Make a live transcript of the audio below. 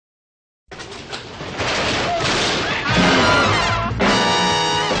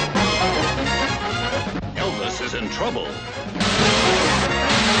trouble.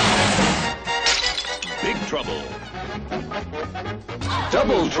 Big trouble.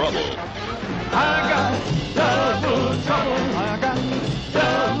 Double trouble. I got double trouble. I got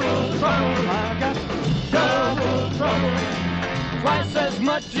double trouble. I got double trouble. Twice as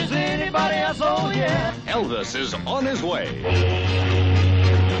much as anybody else, oh yeah. Elvis is on his way.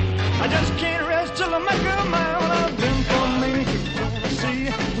 I just can't rest till I make a mile. I've been from Maine to Tennessee,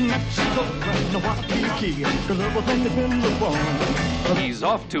 Mexico, and Waikiki, 'cause everything depends upon. He's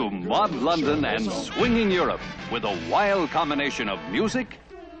off to mod London and swinging Europe with a wild combination of music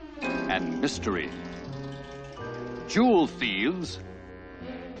and mystery. Jewel thieves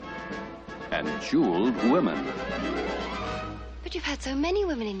and jeweled women. But you've had so many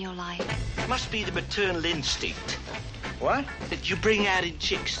women in your life. Must be the maternal instinct. What? That you bring out in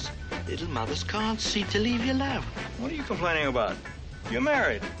chicks. Little mothers can't see to leave you alone. What are you complaining about? You're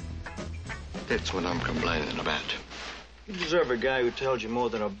married. That's what I'm complaining about. You deserve a guy who tells you more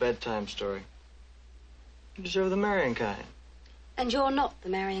than a bedtime story. You deserve the marrying kind. And you're not the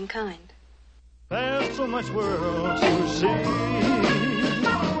marrying kind. There's so much world to see.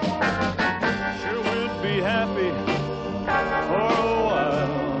 Sure we'd be happy for a while,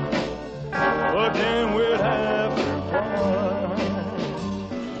 but then we'd have to part.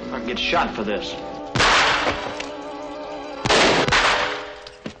 I'll get shot for this.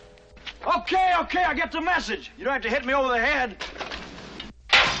 Okay, I get the message. You don't have to hit me over the head.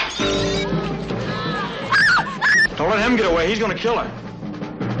 Don't let him get away. He's gonna kill her.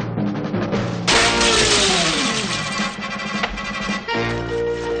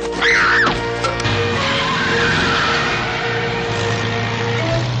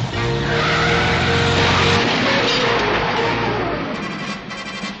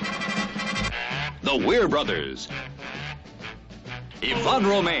 The Weir Brothers. Yvonne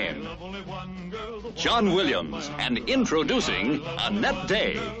Romain, John Williams, and introducing Annette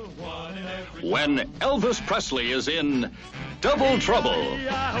Day. When Elvis Presley is in double trouble.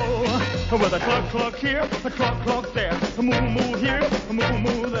 With a cluck cluck here, a cluck cluck there, a moo moo here, a moo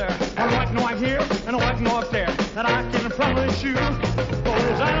moo there, a white noise here, and a white noise there, that I can promise you,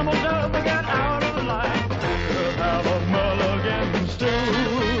 those animals never get out of the line. We'll have a mulligan stew.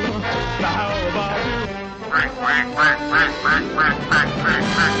 Now how about you?